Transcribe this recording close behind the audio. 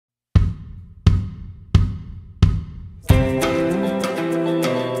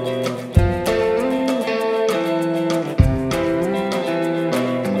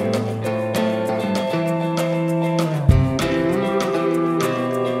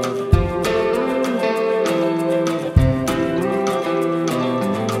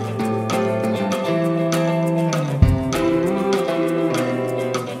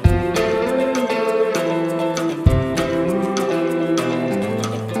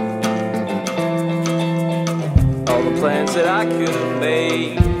plans that I could have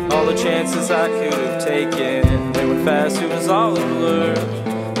made, all the chances I could have taken. They went fast, it was all a blur.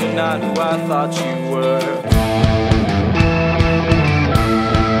 You're not who I thought you were.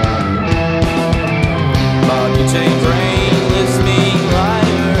 Bought you chains,